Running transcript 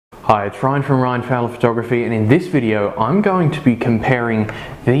Hi, it's Ryan from Ryan Fowler Photography, and in this video I'm going to be comparing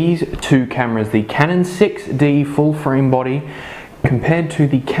these two cameras, the Canon 6D full frame body compared to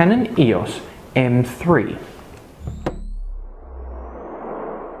the Canon EOS M3.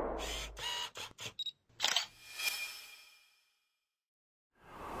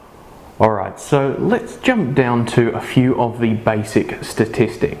 Alright, so let's jump down to a few of the basic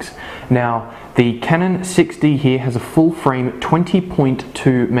statistics. Now, the Canon 6D here has a full frame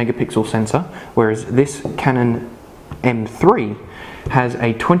 20.2 megapixel sensor, whereas this Canon M3 has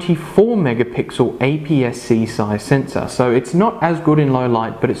a 24 megapixel APS-C size sensor. So it's not as good in low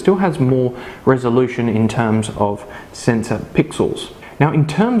light, but it still has more resolution in terms of sensor pixels. Now, in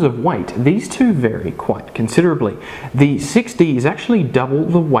terms of weight, these two vary quite considerably. The 6D is actually double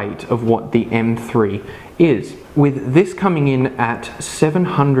the weight of what the M3 is, with this coming in at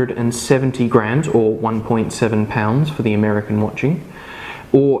 770 grams or 1.7 pounds for the American watching,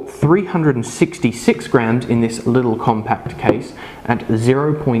 or 366 grams in this little compact case at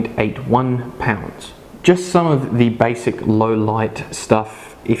 0.81 pounds. Just some of the basic low light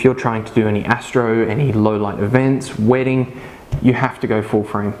stuff. If you're trying to do any astro, any low light events, wedding, you have to go full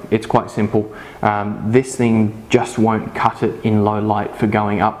frame. It's quite simple. This thing just won't cut it in low light for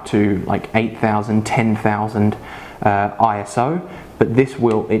going up to like 8,000, 10,000 ISO, but this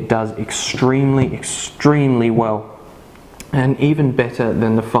will. It does extremely well, and even better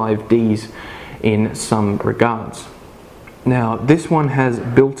than the 5Ds in some regards. Now, this one has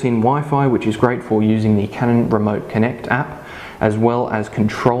built-in Wi-Fi, which is great for using the Canon Remote Connect app, as well as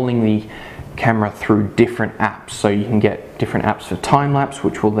controlling the camera through different apps. So you can get different apps for time-lapse,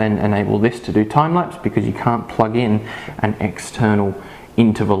 which will then enable this to do time-lapse, because you can't plug in an external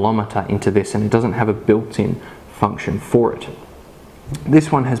intervalometer into this, and it doesn't have a built-in function for it. This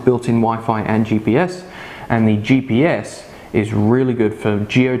one has built-in Wi-Fi and GPS, and the GPS is really good for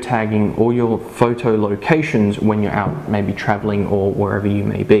geotagging all your photo locations when you're out maybe traveling or wherever you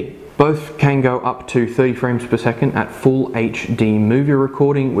may be. Both can go up to 30 frames per second at full HD movie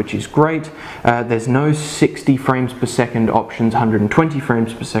recording, which is great. There's no 60 frames per second options, 120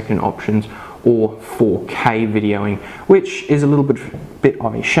 frames per second options, or 4K videoing, which is a little bit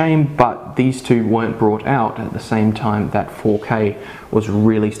of a shame, but these two weren't brought out at the same time that 4K was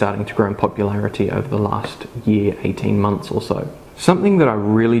really starting to grow in popularity over the last year, 18 months or so. Something that I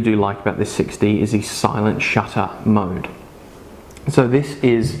really do like about this 6D is the silent shutter mode. So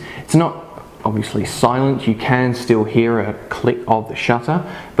it's not obviously silent, you can still hear a click of the shutter,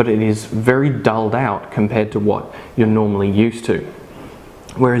 but it is very dulled out compared to what you're normally used to.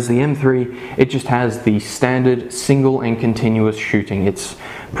 Whereas the M3, it just has the standard single and continuous shooting. It's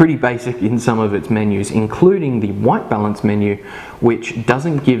pretty basic in some of its menus, including the white balance menu, which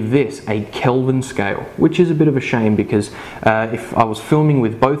doesn't give this a Kelvin scale, which is a bit of a shame, because if I was filming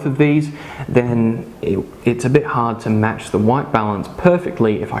with both of these, then it's a bit hard to match the white balance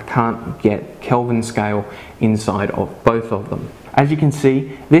perfectly if I can't get Kelvin scale inside of both of them. As you can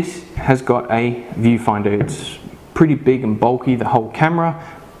see, this has got a viewfinder. It's pretty big and bulky, the whole camera,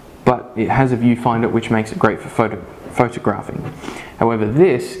 but it has a viewfinder which makes it great for photographing. However,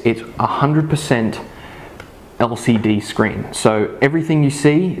 it's 100% LCD screen, so everything you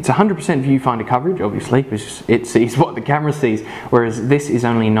see, it's 100% viewfinder coverage, obviously, because it sees what the camera sees, whereas this is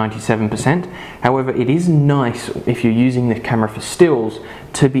only 97%. However, it is nice if you're using the camera for stills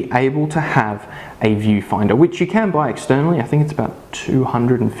to be able to have a viewfinder, which you can buy externally. I think it's about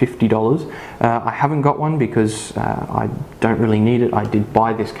 $250. I haven't got one because I don't really need it. I did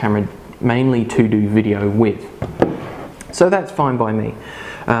buy this camera mainly to do video with, so that's fine by me.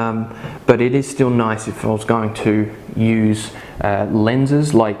 But it is still nice if I was going to use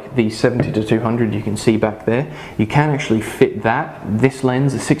lenses like the 70-200 you can see back there. You can actually fit this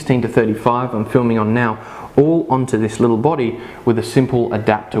lens, the 16-35 I'm filming on now, all onto this little body with a simple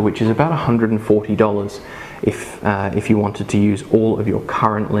adapter, which is about $140 if you wanted to use all of your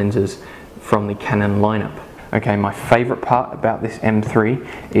current lenses from the Canon lineup. Okay, my favorite part about this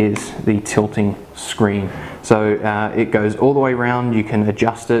M3 is the tilting screen. So it goes all the way around. You can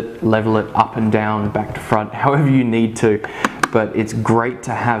adjust it, level it up and down, back to front, however you need to. But it's great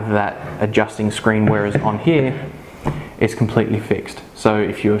to have that adjusting screen, whereas on here, it's completely fixed. So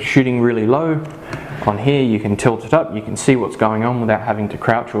if you're shooting really low, on here you can tilt it up, you can see what's going on without having to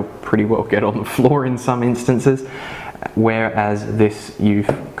crouch or pretty well get on the floor in some instances. Whereas this you've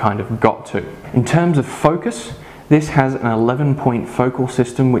kind of got to. In terms of focus, this has an 11-point focal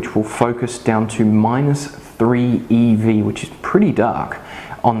system which will focus down to -3 EV, which is pretty dark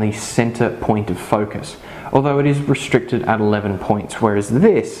on the center point of focus, although it is restricted at 11 points, whereas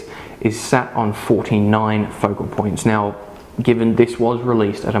this is sat on 49 focal points. Now, given this was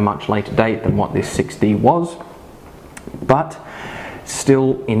released at a much later date than what this 6D was. But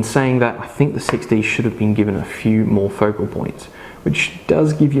still, in saying that, I think the 6D should have been given a few more focal points, which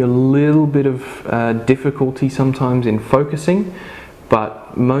does give you a little bit of difficulty sometimes in focusing,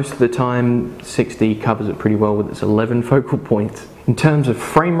 but most of the time 6D covers it pretty well with its 11 focal points. In terms of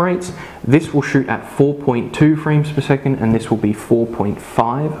frame rates, this will shoot at 4.2 frames per second and this will be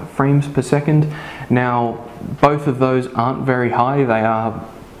 4.5 frames per second. Now, both of those aren't very high. They are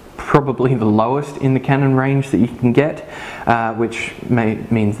probably the lowest in the Canon range that you can get, which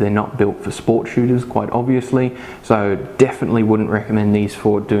means they're not built for sport shooters, quite obviously. So definitely wouldn't recommend these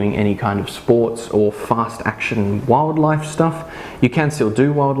for doing any kind of sports or fast action wildlife stuff. You can still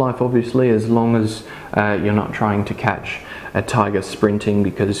do wildlife, obviously, as long as you're not trying to catch a tiger sprinting,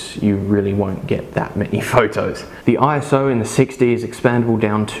 because you really won't get that many photos. The ISO in the 6D is expandable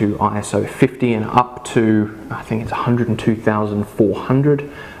down to ISO 50 and up to, I think it's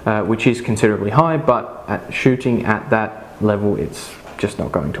 102,400, which is considerably high, but at shooting at that level it's just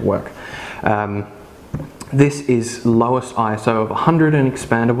not going to work. This is lowest ISO of 100 and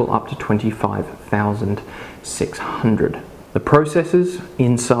expandable up to 25,600. The processors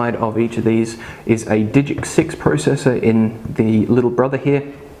inside of each of these is a Digic 6 processor in the little brother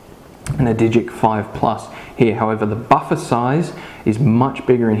here and a Digic 5 Plus here. However, the buffer size is much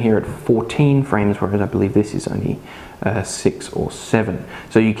bigger in here at 14 frames, whereas I believe this is only 6 or 7.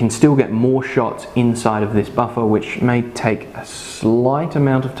 So you can still get more shots inside of this buffer, which may take a slight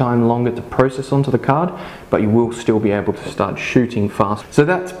amount of time longer to process onto the card, but you will still be able to start shooting fast. So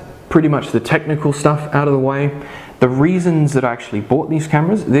that's pretty much the technical stuff out of the way. The reasons that I actually bought these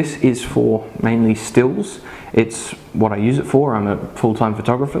cameras, this is for mainly stills. It's what I use it for. I'm a full-time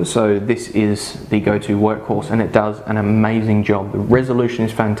photographer, so this is the go-to workhorse, and it does an amazing job. The resolution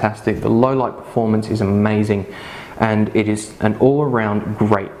is fantastic, the low light performance is amazing, and it is an all-around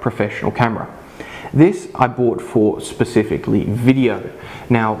great professional camera. This I bought for specifically video.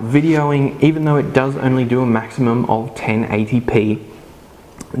 Now, videoing, even though it does only do a maximum of 1080p,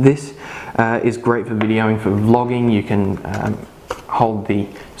 this is great for videoing, for vlogging. You can hold the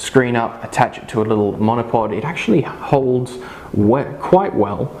screen up, attach it to a little monopod. It actually holds quite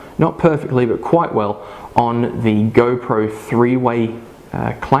well, not perfectly, but quite well on the GoPro 3-way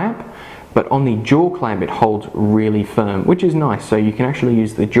clamp, but on the jaw clamp it holds really firm, which is nice. So you can actually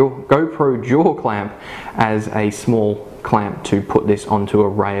use the GoPro jaw clamp as a small clamp to put this onto a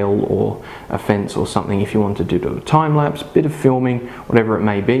rail or a fence or something if you want to do a time lapse, bit of filming, whatever it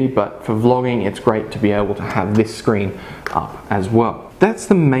may be. But for vlogging, it's great to be able to have this screen up as well. That's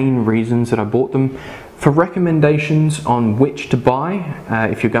the main reasons that I bought them. For recommendations on which to buy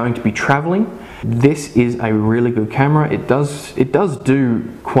if you're going to be traveling, this is a really good camera. It does do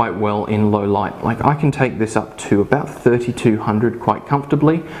quite well in low light. Like, I can take this up to about 3200 quite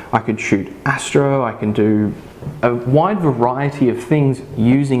comfortably. I could shoot astro, I can do a wide variety of things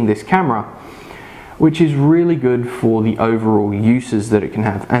using this camera, which is really good for the overall uses that it can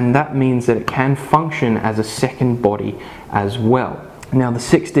have, and that means that it can function as a second body as well. Now, the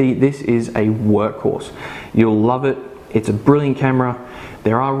 6D, this is a workhorse. You'll love it. It's a brilliant camera.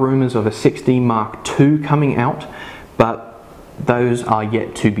 There are rumors of a 6D Mark II coming out, but those are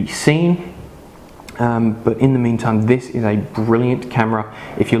yet to be seen. But in the meantime, this is a brilliant camera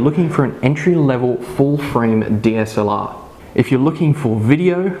if you're looking for an entry-level full-frame DSLR. If you're looking for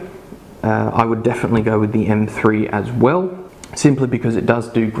video, I would definitely go with the M3 as well, simply because it does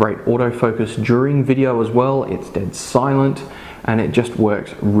do great autofocus during video as well. It's dead silent, and it just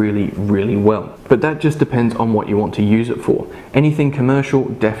works really, really well. But that just depends on what you want to use it for. Anything commercial,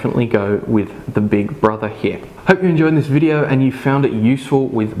 definitely go with the big brother here. Hope you enjoyed this video and you found it useful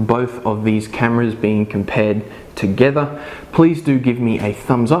with both of these cameras being compared together. Please do give me a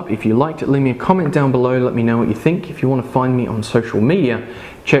thumbs up if you liked it. Leave me a comment down below, let me know what you think. If you want to find me on social media,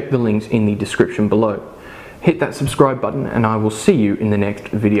 check the links in the description below. Hit that subscribe button and I will see you in the next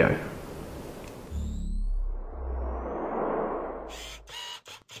video.